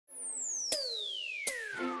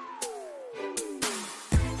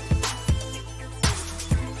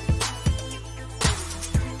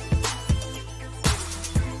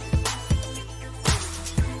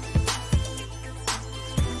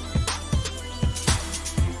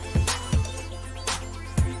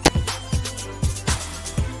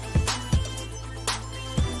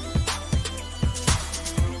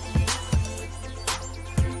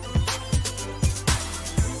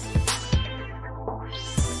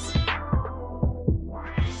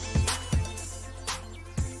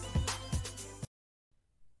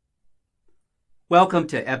Welcome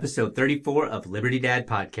to episode 34 of Liberty Dad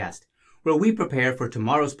Podcast, where we prepare for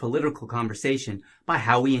tomorrow's political conversation by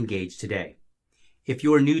how we engage today. If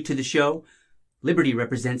you're new to the show, Liberty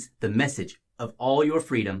represents the message of all your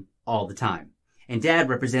freedom all the time, and Dad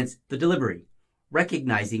represents the delivery,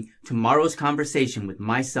 recognizing tomorrow's conversation with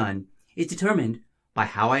my son is determined by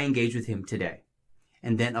how I engage with him today,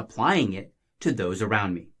 and then applying it to those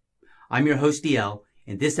around me. I'm your host, DL,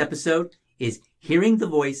 and this episode is Hearing the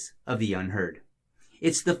Voice of the Unheard.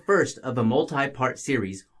 It's the first of a multi-part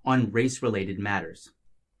series on race-related matters.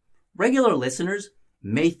 Regular listeners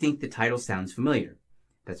may think the title sounds familiar.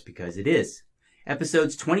 That's because it is.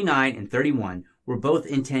 Episodes 29 and 31 were both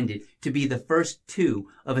intended to be the first two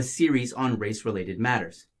of a series on race-related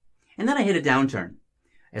matters. And then I hit a downturn.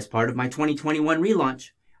 As part of my 2021 relaunch,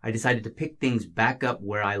 I decided to pick things back up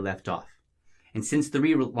where I left off. And since the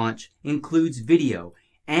relaunch includes video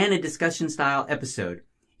and a discussion-style episode,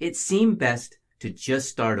 it seemed best to just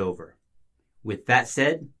start over. With that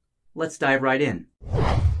said, let's dive right in.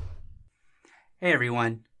 Hey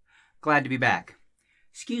everyone, glad to be back.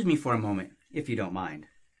 Excuse me for a moment, if you don't mind.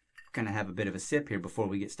 I'm gonna have a bit of a sip here before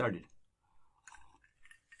we get started.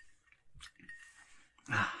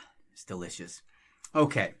 It's delicious.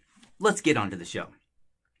 Okay, let's get on to the show.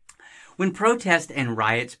 When protests and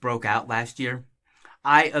riots broke out last year,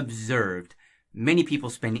 I observed many people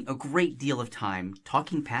spending a great deal of time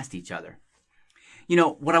talking past each other. You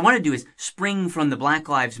know, what I want to do is spring from the Black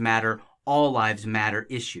Lives Matter, All Lives Matter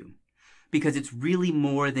issue, because it's really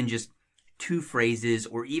more than just two phrases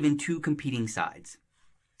or even two competing sides.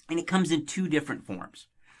 And it comes in two different forms.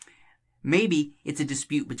 Maybe it's a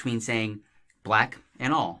dispute between saying black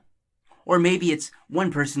and all. Or maybe it's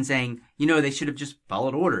one person saying, you know, they should have just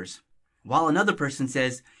followed orders, while another person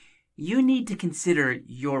says, you need to consider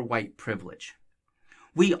your white privilege.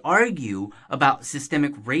 We argue about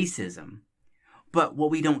systemic racism, but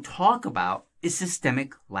what we don't talk about is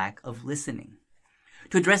systemic lack of listening.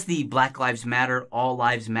 To address the Black Lives Matter, All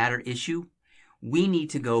Lives Matter issue, we need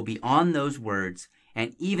to go beyond those words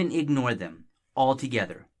and even ignore them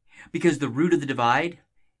altogether. Because the root of the divide,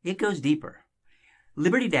 it goes deeper.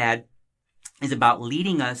 Liberty Dad is about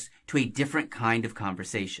leading us to a different kind of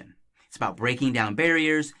conversation. It's about breaking down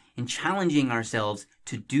barriers and challenging ourselves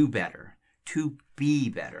to do better, to be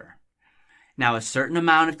better. Now, a certain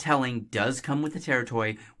amount of telling does come with the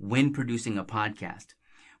territory when producing a podcast,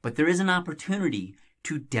 but there is an opportunity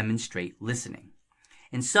to demonstrate listening.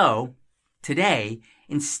 And so, today,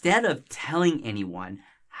 instead of telling anyone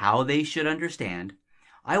how they should understand,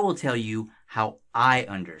 I will tell you how I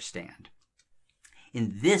understand.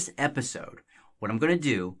 In this episode, what I'm going to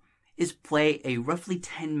do is play a roughly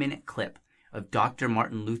 10-minute clip of Dr.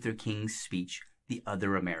 Martin Luther King's speech, The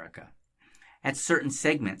Other America. At certain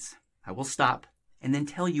segments, I will stop and then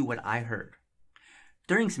tell you what I heard.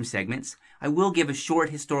 During some segments, I will give a short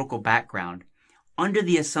historical background under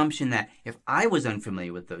the assumption that if I was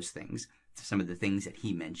unfamiliar with those things, some of the things that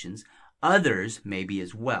he mentions, others may be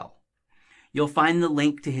as well. You'll find the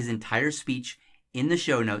link to his entire speech in the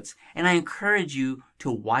show notes, and I encourage you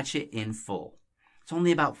to watch it in full. It's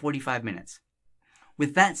only about 45 minutes.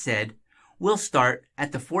 With that said, we'll start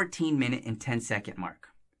at the 14-minute and 10-second mark.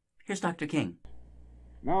 Here's Dr. King.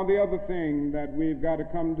 Now, the other thing that we've got to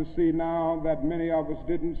come to see now that many of us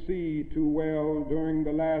didn't see too well during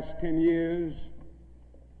the last 10 years,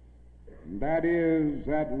 that is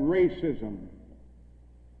that racism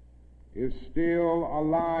is still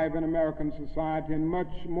alive in American society and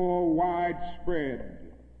much more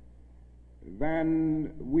widespread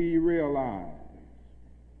than we realize.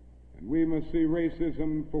 And we must see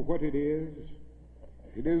racism for what it is.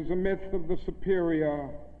 It is a myth of the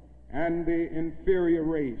superior and the inferior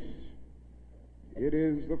race. It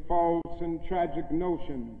is the false and tragic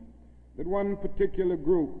notion that one particular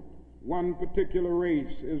group, one particular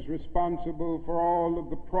race is responsible for all of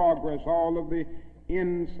the progress, all of the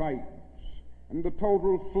insights, and the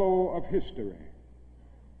total flow of history.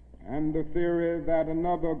 And the theory that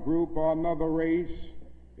another group or another race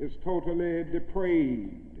is totally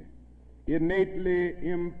depraved, innately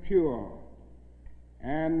impure,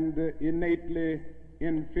 and innately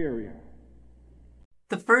inferior.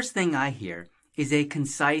 The first thing I hear is a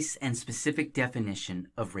concise and specific definition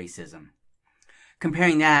of racism.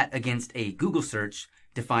 Comparing that against a Google search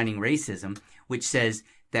defining racism, which says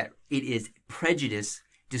that it is prejudice,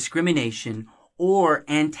 discrimination, or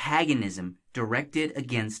antagonism directed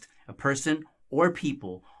against a person or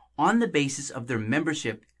people on the basis of their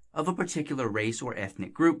membership of a particular race or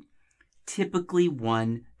ethnic group, typically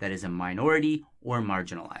one that is a minority or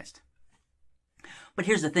marginalized. But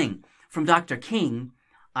here's the thing. From Dr. King,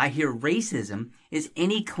 I hear racism is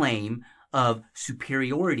any claim of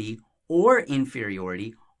superiority or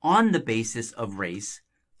inferiority on the basis of race,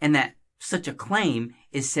 and that such a claim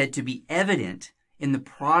is said to be evident in the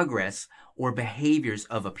progress or behaviors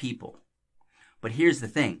of a people. But here's the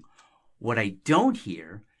thing. What I don't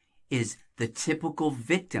hear is the typical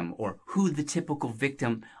victim, or who the typical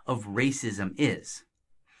victim of racism is.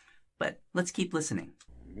 But let's keep listening.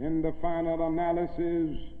 In the final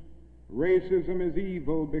analysis, racism is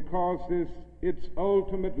evil because its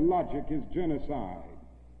ultimate logic is genocide.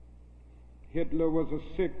 Hitler was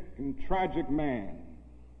a sick and tragic man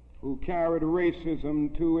who carried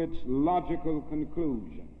racism to its logical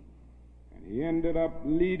conclusion. And he ended up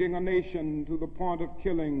leading a nation to the point of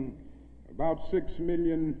killing about 6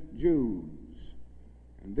 million Jews.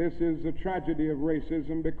 And this is the tragedy of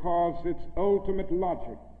racism because its ultimate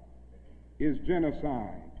logic is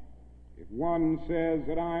genocide. If one says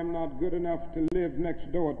that I am not good enough to live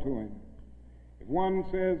next door to him, if one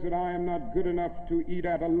says that I am not good enough to eat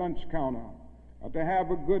at a lunch counter, or to have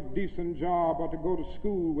a good, decent job, or to go to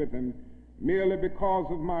school with him, merely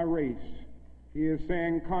because of my race, he is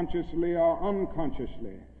saying consciously or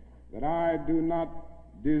unconsciously that I do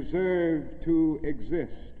not deserve to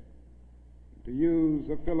exist. To use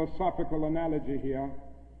a philosophical analogy here,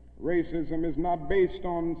 racism is not based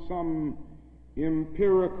on some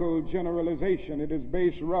empirical generalization. It is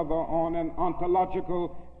based rather on an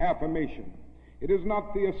ontological affirmation. It is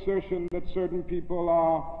not the assertion that certain people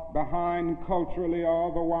are behind culturally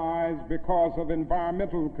or otherwise because of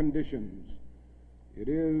environmental conditions. It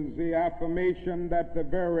is the affirmation that the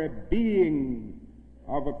very being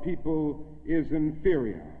of a people is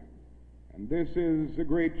inferior. And this is the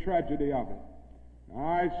great tragedy of it.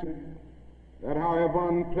 I say that however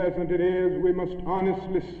unpleasant it is, we must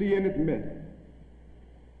honestly see and admit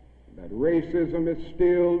that racism is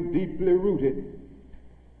still deeply rooted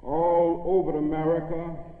all over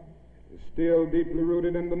America. It's still deeply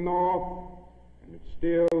rooted in the North, and it's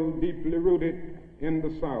still deeply rooted in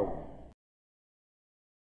the South.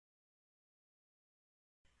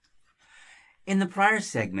 In the prior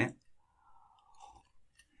segment,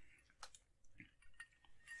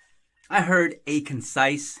 I heard a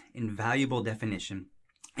concise and valuable definition,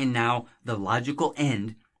 and now the logical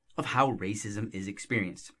end of how racism is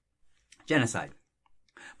experienced. Genocide.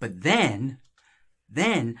 But then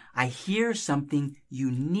I hear something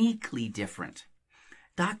uniquely different.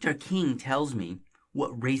 Dr. King tells me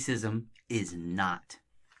what racism is not.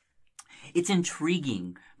 It's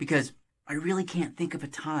intriguing because I really can't think of a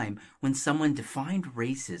time when someone defined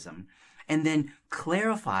racism and then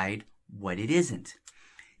clarified what it isn't.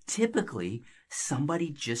 Typically,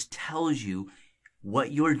 somebody just tells you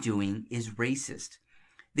what you're doing is racist.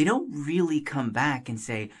 They don't really come back and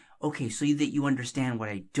say, okay, so that you understand what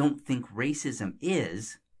I don't think racism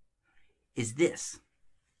is this.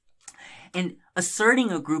 And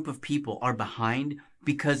asserting a group of people are behind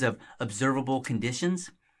because of observable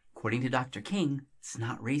conditions, according to Dr. King, it's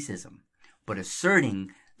not racism. But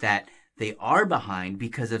asserting that they are behind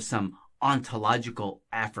because of some ontological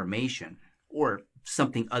affirmation or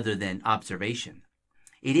something other than observation,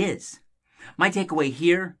 it is. My takeaway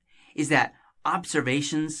here is that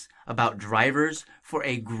observations about drivers for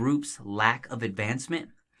a group's lack of advancement,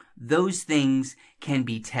 those things can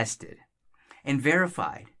be tested and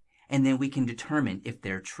verified, and then we can determine if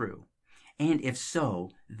they're true. And if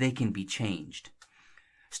so, they can be changed.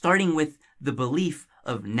 Starting with the belief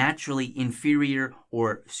of naturally inferior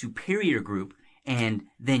or superior group, and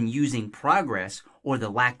then using progress or the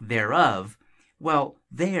lack thereof, well,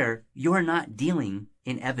 there you're not dealing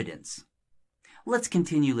in evidence. Let's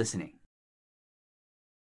continue listening.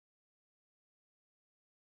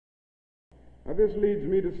 Now, this leads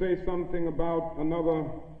me to say something about another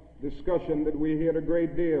discussion that we hear a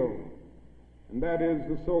great deal, and that is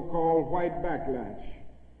the so-called white backlash.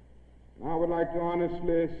 And I would like to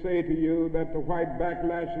honestly say to you that the white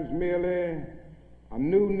backlash is merely a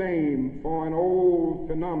new name for an old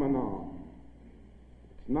phenomenon.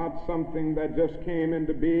 It's not something that just came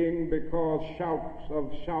into being because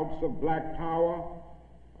shouts of black power,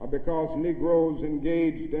 or because Negroes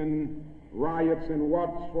engaged in riots in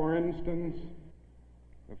Watts, for instance.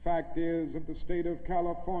 The fact is that the state of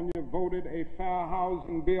California voted a fair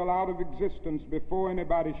housing bill out of existence before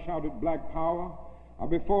anybody shouted black power or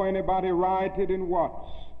before anybody rioted in Watts.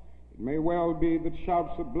 It may well be that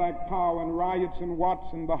shouts of black power and riots in Watts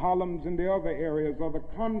and the Harlems and the other areas are the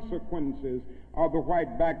consequences of the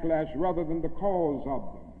white backlash rather than the cause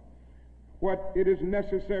of them. What it is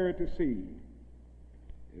necessary to see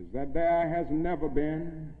is that there has never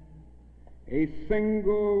been a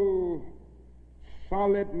single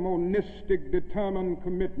solid, monistic, determined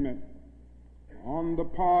commitment on the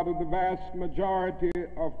part of the vast majority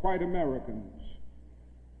of white Americans,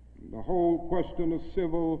 the whole question of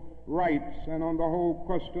civil rights and on the whole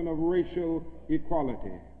question of racial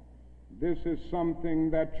equality. This is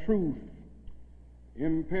something that truth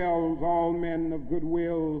impels all men of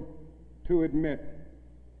goodwill to admit.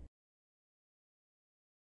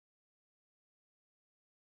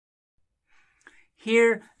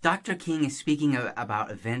 Here, Dr. King is speaking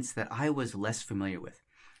about events that I was less familiar with,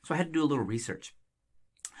 so I had to do a little research.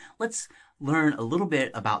 Let's learn a little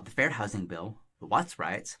bit about the Fair Housing Bill, the Watts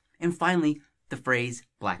riots, and finally, the phrase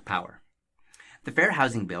Black Power. The Fair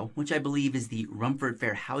Housing Bill, which I believe is the Rumford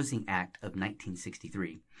Fair Housing Act of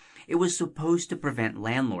 1963, it was supposed to prevent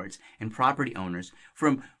landlords and property owners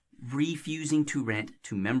from refusing to rent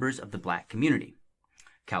to members of the black community.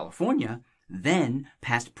 California then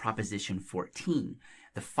passed Proposition 14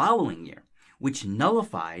 the following year, which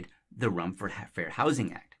nullified the Rumford Fair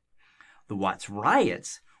Housing Act. The Watts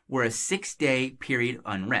riots were a 6-day period of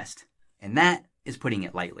unrest, and that is putting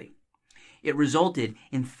it lightly. It resulted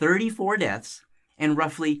in 34 deaths and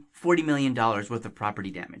roughly $40 million worth of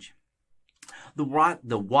property damage. The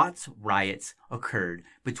Watts riots occurred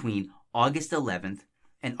between August 11th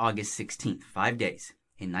and August 16th, 5 days,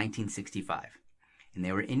 in 1965. And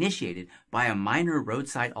they were initiated by a minor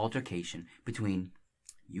roadside altercation between,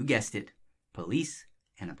 you guessed it, police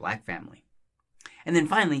and a black family. And then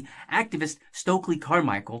finally, activist Stokely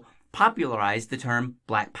Carmichael popularized the term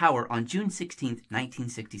Black Power on June 16,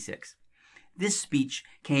 1966. This speech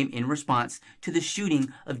came in response to the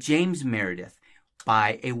shooting of James Meredith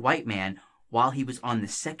by a white man while he was on the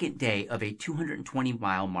second day of a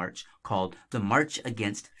 220-mile march called the March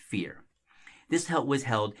Against Fear. This was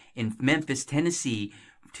held in Memphis, Tennessee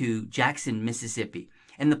to Jackson, Mississippi.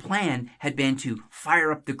 And the plan had been to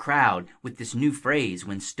fire up the crowd with this new phrase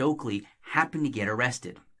when Stokely happened to get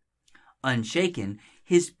arrested. Unshaken,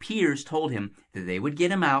 his peers told him that they would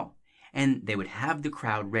get him out and they would have the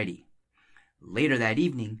crowd ready. Later that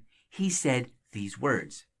evening, he said these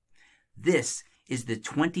words, "This is the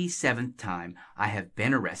 27th time I have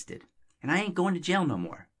been arrested, and I ain't going to jail no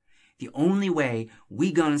more. The only way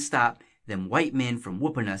we gonna stop them white men from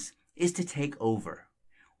whooping us is to take over.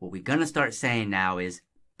 What we gonna start saying now is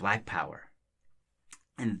Black Power."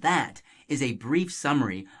 And that is a brief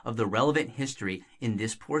summary of the relevant history in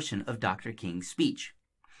this portion of Dr. King's speech.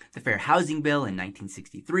 The Fair Housing Bill in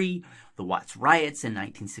 1963, the Watts riots in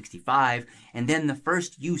 1965, and then the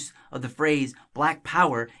first use of the phrase Black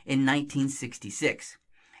Power in 1966.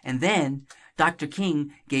 And then Dr.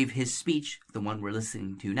 King gave his speech, the one we're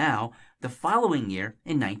listening to now, the following year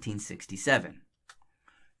in 1967.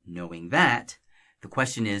 Knowing that, the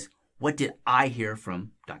question is, what did I hear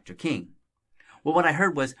from Dr. King? Well, what I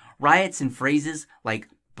heard was riots and phrases like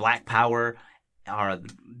Black Power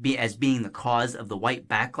as being the cause of the white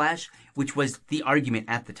backlash, which was the argument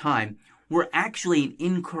at the time, were actually an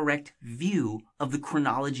incorrect view of the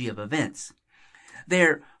chronology of events.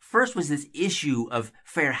 There first was this issue of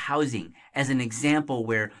fair housing as an example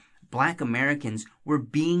where black Americans were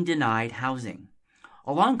being denied housing.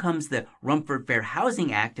 Along comes the Rumford Fair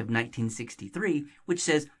Housing Act of 1963, which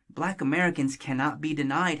says black Americans cannot be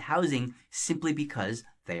denied housing simply because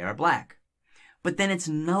they are black. But then it's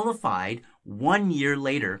nullified 1 year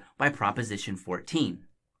later by Proposition 14.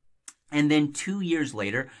 And then 2 years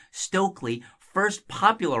later, Stokely first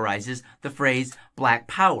popularizes the phrase Black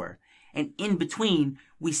Power. And in between,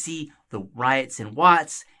 we see the riots in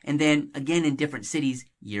Watts, and then again in different cities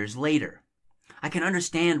years later. I can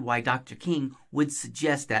understand why Dr. King would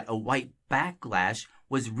suggest that a white backlash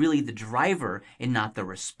was really the driver and not the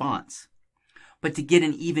response. But to get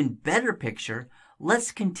an even better picture,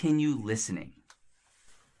 let's continue listening.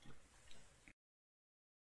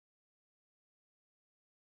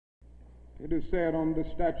 It is said on the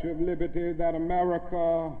Statue of Liberty that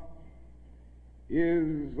America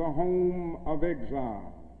is a home of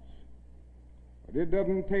exiles. But it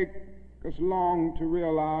doesn't take us long to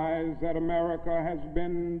realize that America has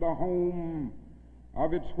been the home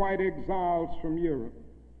of its white exiles from Europe.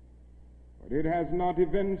 But it has not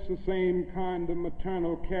evinced the same kind of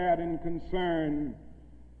maternal care and concern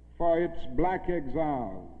for its black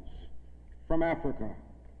exiles from Africa.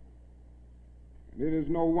 And it is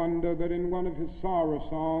no wonder that in one of his sorrow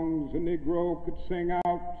songs, the Negro could sing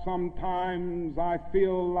out, "Sometimes I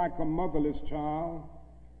feel like a motherless child."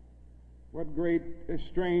 What great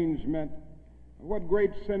estrangement, what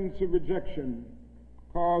great sense of rejection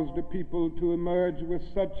caused the people to emerge with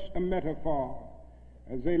such a metaphor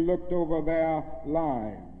as they looked over their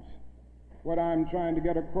lives. What I'm trying to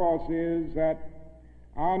get across is that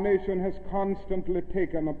our nation has constantly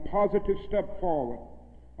taken a positive step forward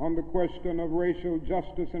on the question of racial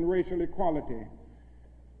justice and racial equality.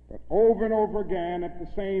 But over and over again, at the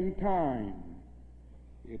same time,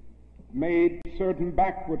 it made certain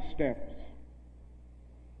backward steps.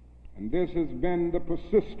 And this has been the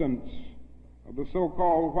persistence of the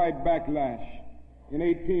so-called white backlash. In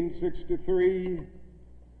 1863,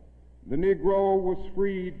 the Negro was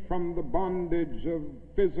freed from the bondage of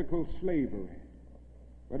physical slavery.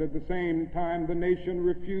 But at the same time, the nation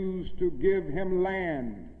refused to give him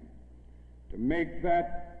land to make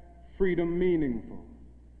that freedom meaningful.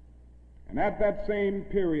 And at that same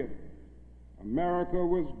period, America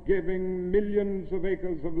was giving millions of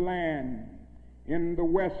acres of land in the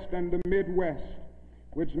West and the Midwest,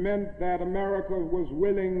 which meant that America was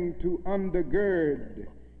willing to undergird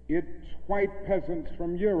its white peasants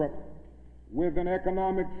from Europe with an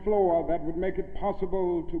economic floor that would make it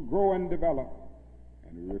possible to grow and develop.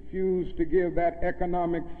 And we refused to give that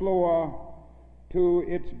economic floor to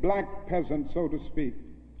its black peasants, so to speak.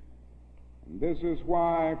 And this is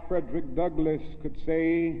why Frederick Douglass could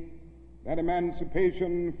say that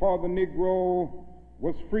emancipation for the Negro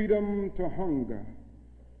was freedom to hunger,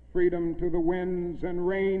 freedom to the winds and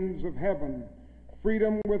rains of heaven,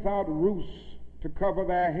 freedom without roofs to cover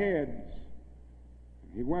their heads.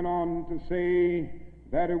 He went on to say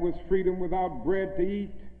that it was freedom without bread to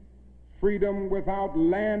eat, freedom without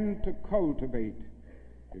land to cultivate.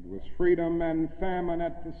 It was freedom and famine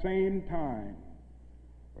at the same time.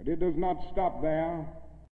 But it does not stop there.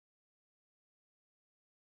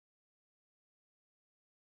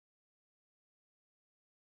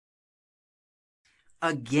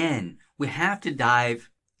 Again, we have to dive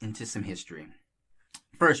into some history.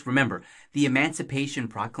 First, remember, the Emancipation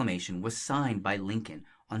Proclamation was signed by Lincoln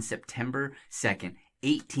on September 2nd,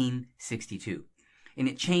 1862. And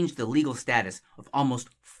it changed the legal status of almost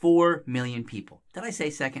 4 million people. Did I say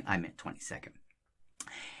second? I meant 22nd.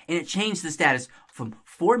 And it changed the status from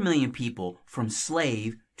 4 million people from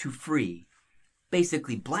slave to free.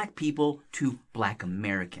 Basically, black people to black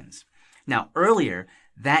Americans. Now, earlier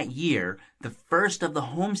that year, the first of the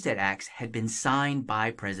Homestead Acts had been signed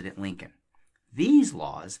by President Lincoln. These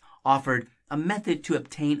laws offered a method to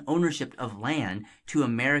obtain ownership of land to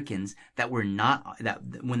Americans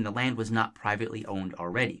when the land was not privately owned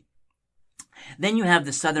already. Then you have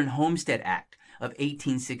the Southern Homestead Act of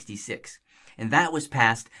 1866, and that was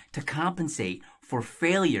passed to compensate for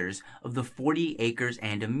failures of the 40 acres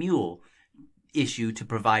and a mule issue to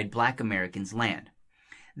provide black Americans land.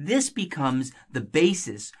 This becomes the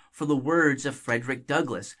basis for the words of Frederick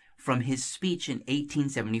Douglass from his speech in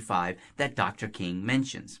 1875 that Dr. King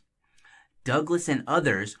mentions. Douglass and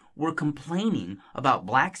others were complaining about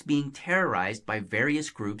blacks being terrorized by various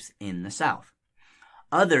groups in the South.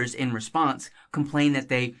 Others, in response, complained that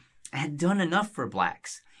they had done enough for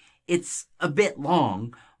blacks. It's a bit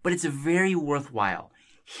long, but it's very worthwhile.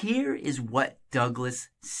 Here is what Douglass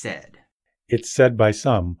said. It's said by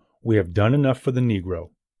some, we have done enough for the Negro.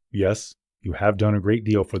 Yes, you have done a great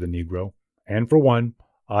deal for the Negro, and for one,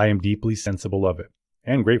 I am deeply sensible of it,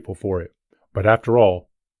 and grateful for it. But after all,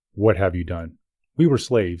 what have you done? We were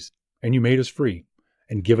slaves, and you made us free,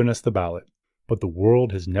 and given us the ballot. But the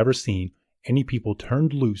world has never seen any people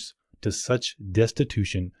turned loose to such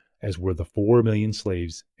destitution as were the 4 million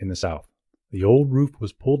slaves in the South. The old roof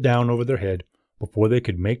was pulled down over their head before they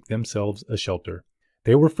could make themselves a shelter.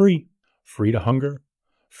 They were free, free to hunger,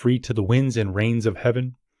 free to the winds and rains of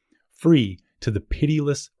heaven, free to the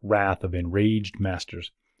pitiless wrath of enraged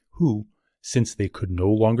masters, who, since they could no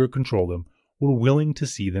longer control them, were willing to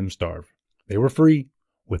see them starve. They were free,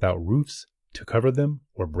 without roofs to cover them,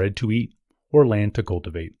 or bread to eat, or land to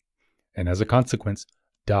cultivate, and as a consequence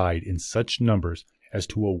died in such numbers as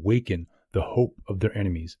to awaken the hope of their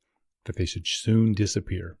enemies that they should soon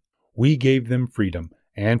disappear. We gave them freedom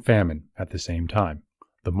and famine at the same time.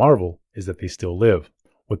 The marvel is that they still live.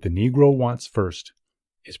 What the Negro wants first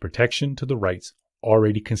is protection to the rights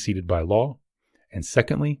already conceded by law, and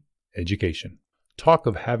secondly, education. Talk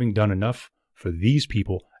of having done enough for these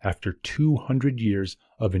people after 200 years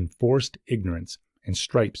of enforced ignorance and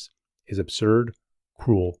stripes is absurd,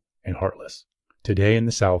 cruel, and heartless. Today in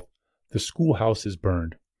the South, the schoolhouse is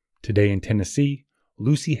burned. Today in Tennessee,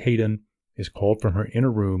 Lucy Hayden is called from her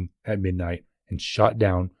inner room at midnight and shot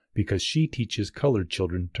down because she teaches colored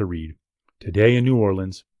children to read. Today in New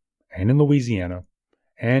Orleans, and in Louisiana,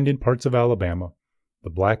 and in parts of Alabama, the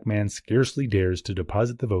black man scarcely dares to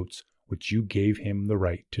deposit the votes which you gave him the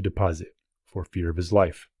right to deposit for fear of his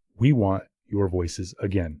life. We want your voices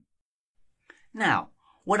again. Now,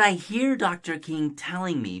 what I hear Dr. King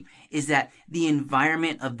telling me is that the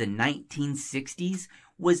environment of the 1960s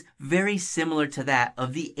was very similar to that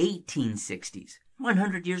of the 1860s.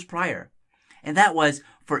 100 years prior. And that was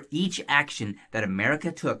for each action that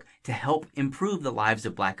America took to help improve the lives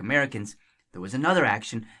of black Americans, there was another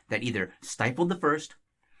action that either stifled the first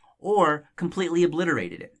or completely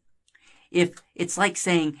obliterated it. It's like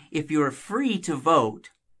saying if you're free to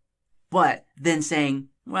vote, but then saying,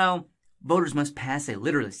 well, voters must pass a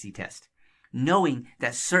literacy test, knowing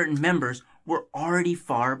that certain members were already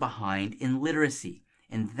far behind in literacy.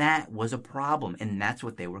 And that was a problem, and that's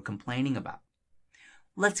what they were complaining about.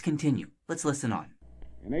 Let's continue. Let's listen on.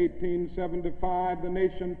 In 1875, the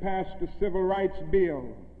nation passed the Civil Rights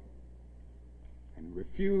Bill and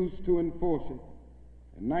refused to enforce it.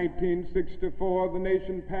 In 1964, the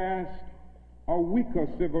nation passed a weaker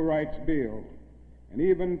Civil Rights Bill. And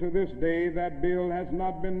even to this day, that bill has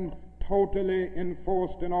not been totally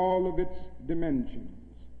enforced in all of its dimensions.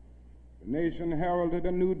 The nation heralded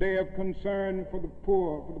a new day of concern for the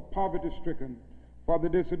poor, for the poverty-stricken, for the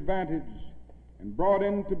disadvantaged, and brought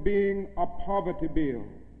into being a poverty bill.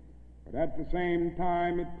 But at the same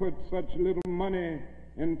time, it put such little money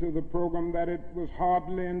into the program that it was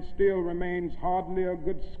hardly and still remains hardly a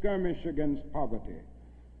good skirmish against poverty.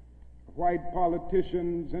 White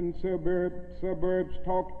politicians in suburbs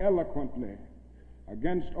talk eloquently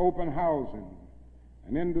against open housing,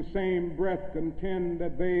 and in the same breath contend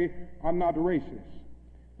that they are not racist.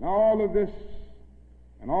 Now all of this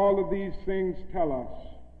and all of these things tell us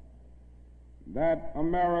that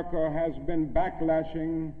America has been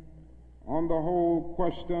backlashing on the whole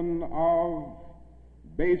question of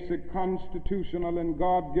basic constitutional and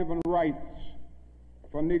God-given rights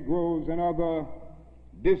for Negroes and other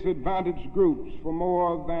disadvantaged groups for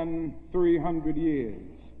more than 300 years.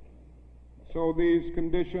 So these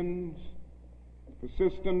conditions,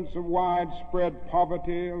 persistence of widespread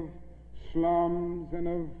poverty, of slums, and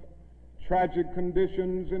of tragic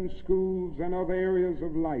conditions in schools and other areas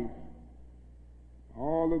of life,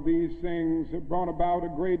 all of these things have brought about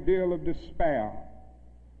a great deal of despair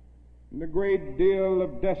and a great deal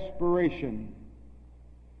of desperation,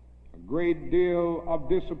 a great deal of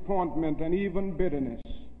disappointment and even bitterness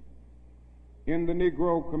in the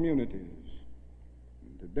Negro communities.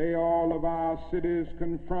 Today, all of our cities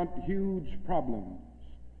confront huge problems.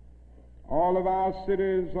 All of our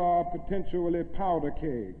cities are potentially powder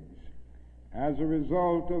kegs as a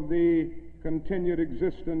result of the continued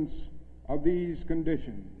existence of these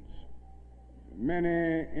conditions.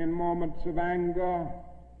 Many in moments of anger,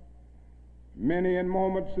 many in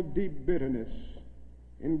moments of deep bitterness,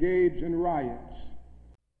 engage in riots.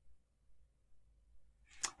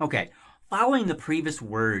 Okay. Following the previous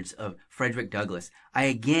words of Frederick Douglass, I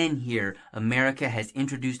again hear America has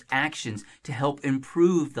introduced actions to help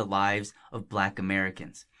improve the lives of black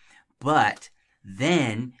Americans. But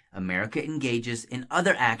then America engages in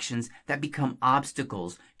other actions that become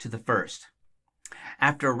obstacles to the first.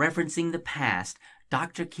 After referencing the past,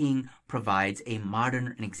 Dr. King provides a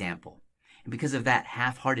modern example. And because of that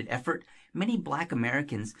half-hearted effort, many black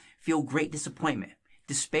Americans feel great disappointment,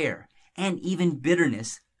 despair, and even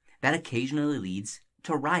bitterness that occasionally leads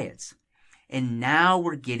to riots. And now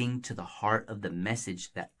we're getting to the heart of the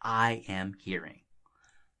message that I am hearing.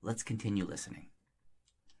 Let's continue listening.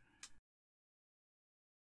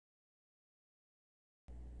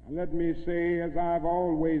 Let me say, as I've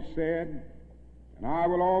always said, and I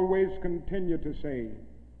will always continue to say,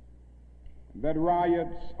 that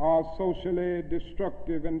riots are socially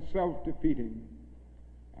destructive and self-defeating.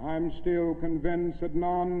 I'm still convinced that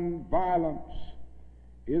nonviolence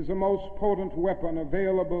is the most potent weapon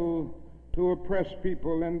available to oppress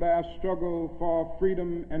people in their struggle for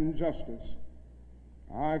freedom and justice.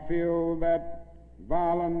 I feel that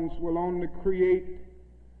violence will only create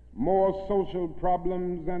more social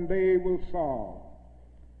problems than they will solve,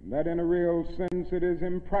 that in a real sense it is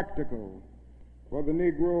impractical for the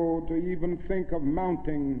Negro to even think of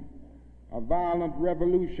mounting a violent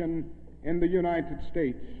revolution in the United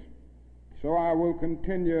States. So I will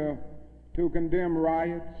continue to condemn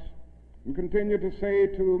riots and continue to say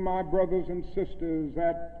to my brothers and sisters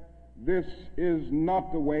that this is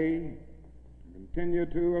not the way. Continue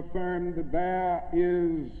to affirm that there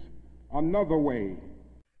is another way.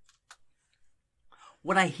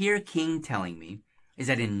 What I hear King telling me is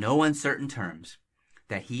that in no uncertain terms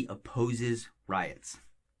that he opposes riots.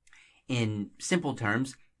 In simple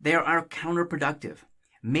terms, they are counterproductive,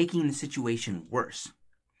 making the situation worse.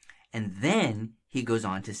 And then he goes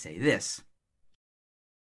on to say this.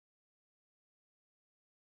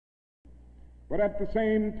 But at the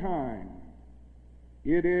same time,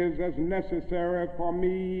 it is as necessary for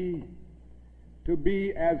me to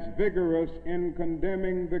be as vigorous in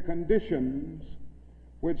condemning the conditions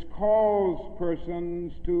which cause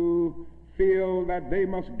persons to feel that they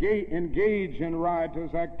must engage in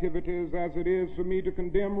riotous activities as it is for me to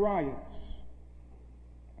condemn riots.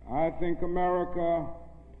 I think America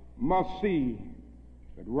must see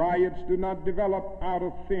that riots do not develop out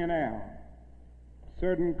of thin air.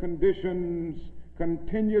 Certain conditions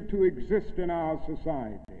continue to exist in our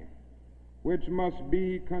society, which must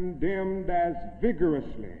be condemned as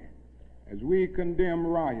vigorously as we condemn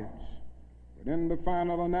riots. But in the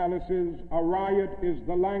final analysis, a riot is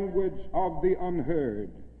the language of the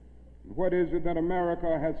unheard. What is it that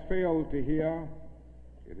America has failed to hear?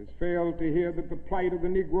 It has failed to hear that the plight of the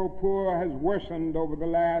Negro poor has worsened over the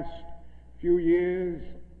last few years.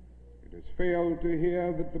 It has failed to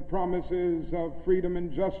hear that the promises of freedom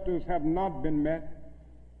and justice have not been met.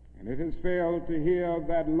 And it has failed to hear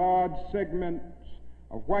that large segments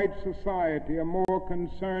of white society are more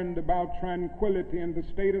concerned about tranquility and the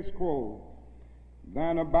status quo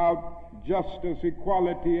than about justice,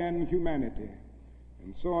 equality, and humanity.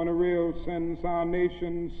 And so in a real sense, our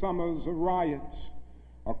nation's summers of riots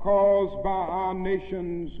are caused by our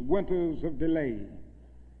nation's winters of delay.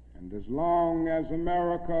 And as long as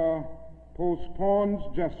America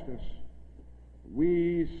postpones justice,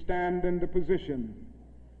 we stand in the position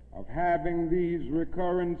of having these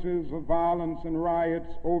recurrences of violence and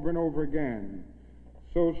riots over and over again.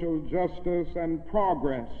 Social justice and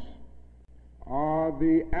progress are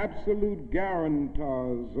the absolute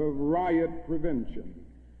guarantors of riot prevention.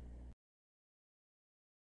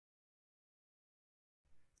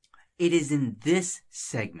 It is in this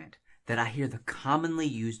segment that I hear the commonly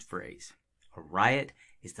used phrase, "A riot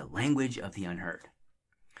is the language of the unheard."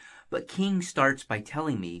 But King starts by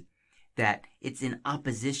telling me that it's in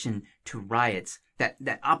opposition to riots,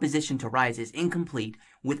 that opposition to riots is incomplete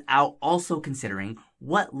without also considering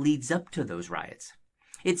what leads up to those riots.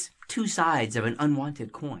 It's two sides of an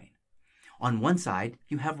unwanted coin. On one side,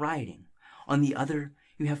 you have rioting. On the other,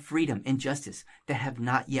 you have freedom and justice that have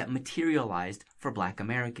not yet materialized for Black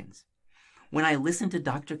Americans. When I listen to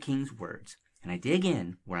Dr. King's words, and I dig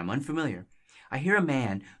in where I'm unfamiliar, I hear a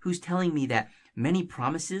man who's telling me that many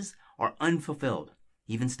promises are unfulfilled,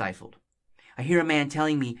 even stifled. I hear a man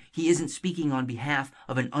telling me he isn't speaking on behalf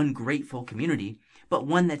of an ungrateful community, but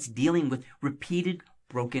one that's dealing with repeated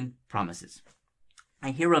broken promises.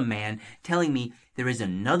 I hear a man telling me there is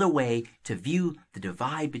another way to view the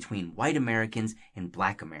divide between white Americans and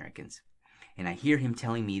Black Americans. And I hear him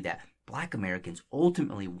telling me that Black Americans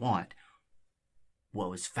ultimately want what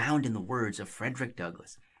was found in the words of Frederick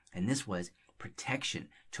Douglass, and this was protection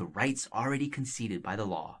to rights already conceded by the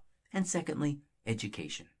law, and secondly,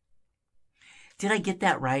 education. Did I get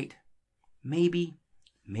that right? Maybe,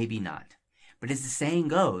 maybe not. But as the saying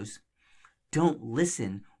goes, don't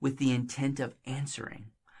listen with the intent of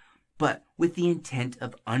answering, but with the intent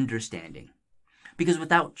of understanding. Because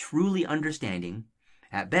without truly understanding,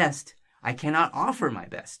 at best, I cannot offer my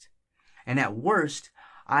best. And at worst,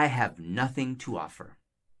 I have nothing to offer.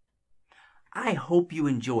 I hope you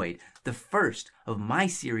enjoyed the first of my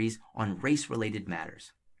series on race-related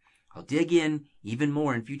matters. I'll dig in even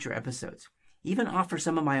more in future episodes, even offer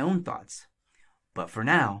some of my own thoughts. But for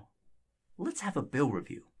now, let's have a bill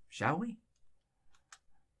review, shall we?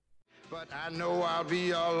 But I know I'll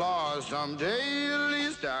be a law someday, at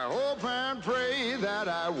least I hope and pray that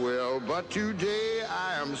I will. But today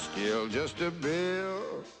I am still just a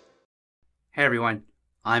bill. Hey everyone,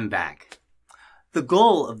 I'm back. The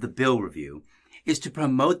goal of the bill review is to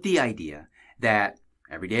promote the idea that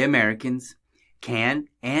everyday Americans can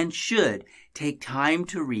and should take time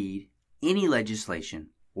to read any legislation,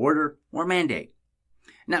 order, or mandate.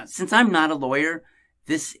 Now, since I'm not a lawyer,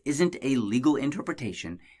 this isn't a legal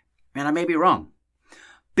interpretation, and I may be wrong.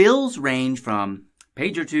 Bills range from a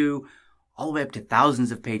page or two all the way up to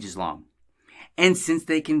thousands of pages long. And since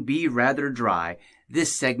they can be rather dry,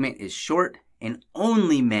 this segment is short and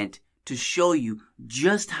only meant to show you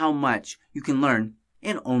just how much you can learn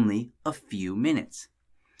in only a few minutes.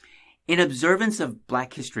 In observance of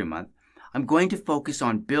Black History Month, I'm going to focus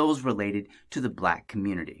on bills related to the Black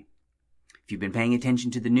community. If you've been paying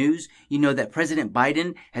attention to the news, you know that President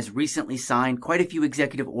Biden has recently signed quite a few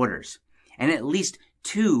executive orders, and at least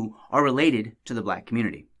 2 are related to the Black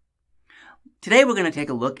community. Today we're going to take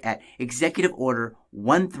a look at Executive Order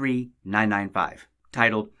 13995,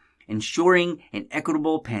 titled Ensuring an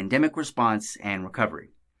Equitable Pandemic Response and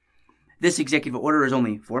Recovery. This executive order is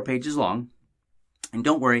only 4 pages long, and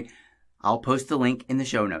don't worry, I'll post the link in the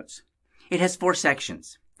show notes. It has 4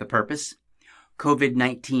 sections: the purpose,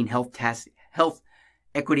 COVID-19 Health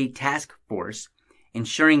Equity Task Force,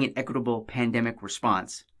 ensuring an equitable pandemic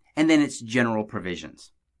response, and then its general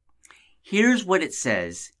provisions. Here's what it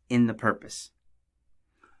says in the purpose.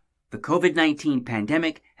 The COVID-19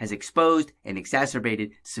 pandemic has exposed and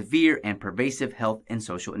exacerbated severe and pervasive health and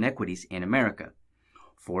social inequities in America.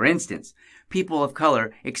 For instance, people of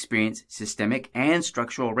color experience systemic and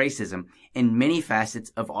structural racism in many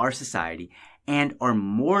facets of our society and are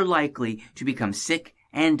more likely to become sick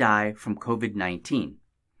and die from COVID-19.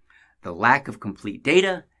 The lack of complete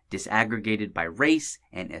data, disaggregated by race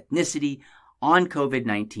and ethnicity, on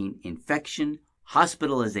COVID-19 infection,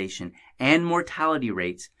 hospitalization, and mortality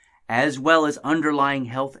rates, as well as underlying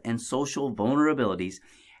health and social vulnerabilities,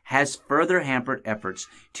 has further hampered efforts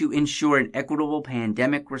to ensure an equitable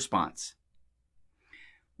pandemic response.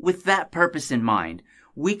 With that purpose in mind,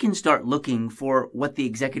 we can start looking for what the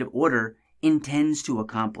executive order intends to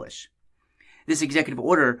accomplish. This executive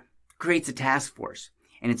order creates a task force,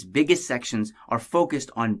 and its biggest sections are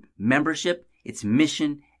focused on membership, its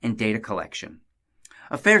mission, and data collection.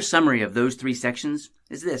 A fair summary of those three sections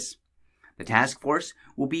is this. The task force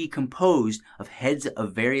will be composed of heads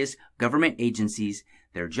of various government agencies.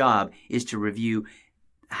 Their job is to review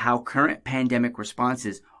how current pandemic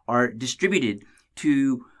responses are distributed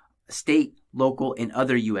to state, local, and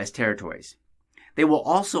other U.S. territories. They will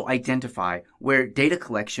also identify where data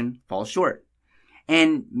collection falls short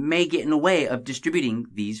and may get in the way of distributing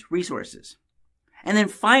these resources. And then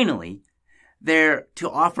finally, they're to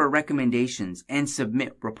offer recommendations and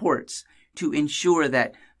submit reports to ensure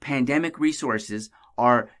that pandemic resources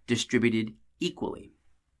are distributed equally.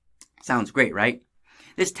 Sounds great, right?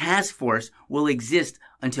 This task force will exist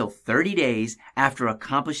until 30 days after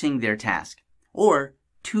accomplishing their task, or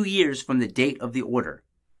 2 years from the date of the order,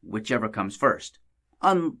 whichever comes first,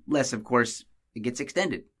 unless, of course, it gets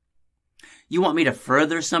extended. You want me to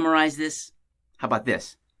further summarize this? How about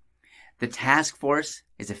this? The task force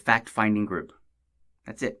is a fact-finding group.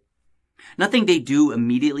 That's it. Nothing they do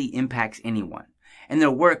immediately impacts anyone, and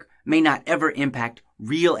their work may not ever impact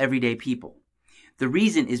real everyday people. The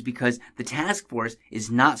reason is because the task force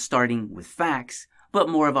is not starting with facts, but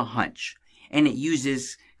more of a hunch, and it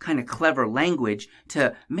uses kind of clever language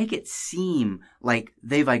to make it seem like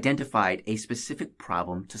they've identified a specific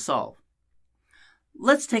problem to solve.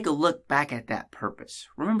 Let's take a look back at that purpose.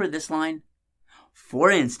 Remember this line?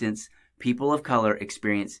 For instance, people of color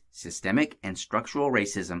experience systemic and structural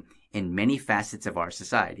racism in many facets of our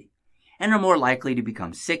society, and are more likely to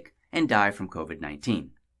become sick and die from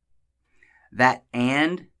COVID-19. That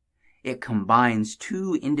 "and" it combines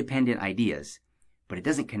two independent ideas, but it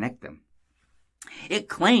doesn't connect them. It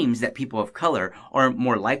claims that people of color are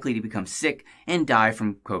more likely to become sick and die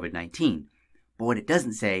from COVID-19, but what it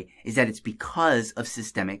doesn't say is that it's because of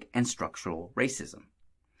systemic and structural racism.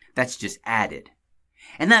 That's just added.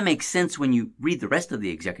 And that makes sense when you read the rest of the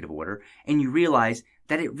executive order and you realize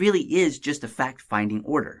that it really is just a fact-finding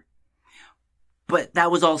order. But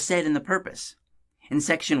that was all said in the purpose. In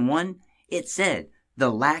Section 1, it said the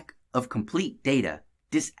lack of complete data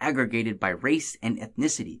disaggregated by race and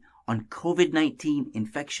ethnicity on COVID-19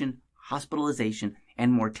 infection, hospitalization,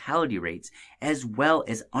 and mortality rates, as well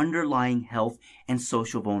as underlying health and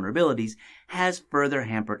social vulnerabilities, has further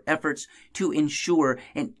hampered efforts to ensure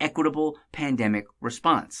an equitable pandemic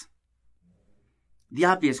response. The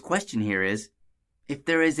obvious question here is, if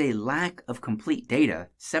there is a lack of complete data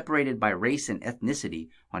separated by race and ethnicity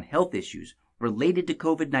on health issues related to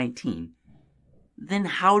COVID-19, then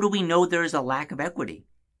how do we know there is a lack of equity?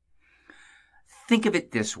 Think of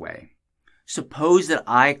it this way. Suppose that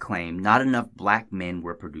I claim not enough black men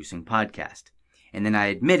were producing podcasts, and then I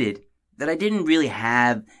admitted that I didn't really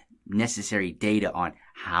have necessary data on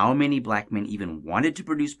how many black men even wanted to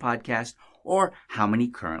produce podcasts or how many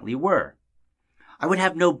currently were. I would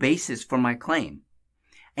have no basis for my claim,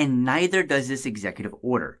 and neither does this executive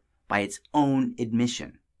order by its own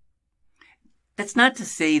admission. That's not to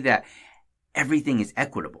say that everything is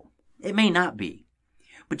equitable. It may not be.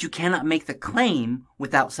 But you cannot make the claim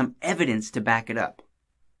without some evidence to back it up,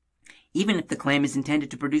 even if the claim is intended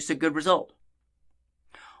to produce a good result.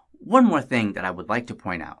 One more thing that I would like to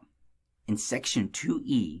point out. In Section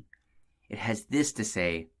 2E, it has this to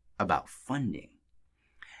say about funding.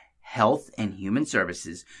 Health and Human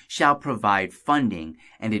Services shall provide funding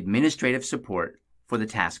and administrative support for the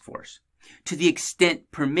task force to the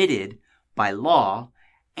extent permitted by law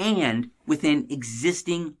and within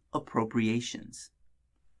existing appropriations.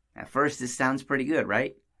 At first, this sounds pretty good,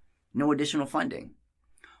 right? No additional funding.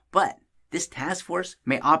 But this task force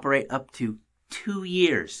may operate up to 2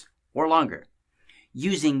 years or longer,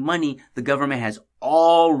 using money the government has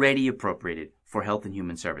already appropriated for health and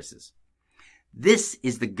human services. This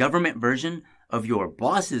is the government version of your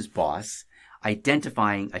boss's boss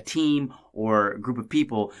identifying a team or group of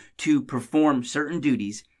people to perform certain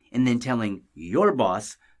duties and then telling your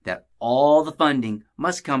boss that all the funding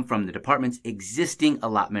must come from the department's existing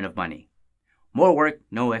allotment of money. More work,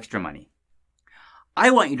 no extra money. I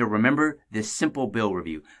want you to remember this simple bill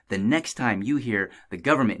review the next time you hear the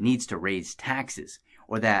government needs to raise taxes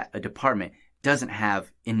or that a department doesn't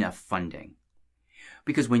have enough funding.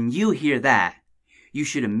 Because when you hear that, you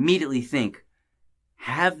should immediately think,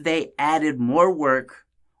 have they added more work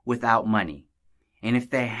without money? And if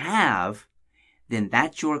they have, then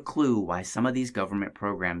that's your clue why some of these government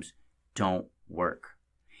programs don't work.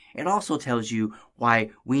 It also tells you why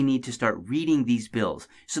we need to start reading these bills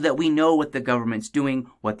so that we know what the government's doing,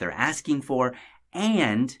 what they're asking for,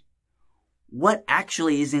 and what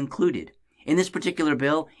actually is included. In this particular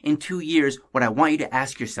bill, in 2 years, what I want you to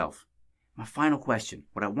ask yourself, my final question,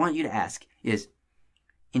 what I want you to ask is,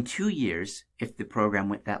 in 2 years, if the program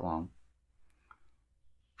went that long,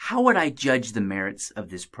 how would I judge the merits of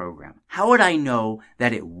this program? How would I know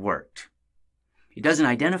that it worked? It doesn't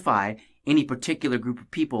identify any particular group of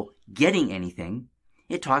people getting anything.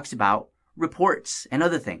 It talks about reports and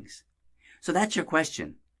other things. So that's your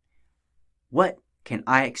question. What can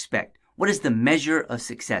I expect? What is the measure of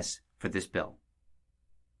success for this bill?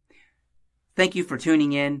 Thank you for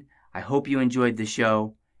tuning in. I hope you enjoyed the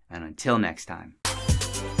show, and until next time.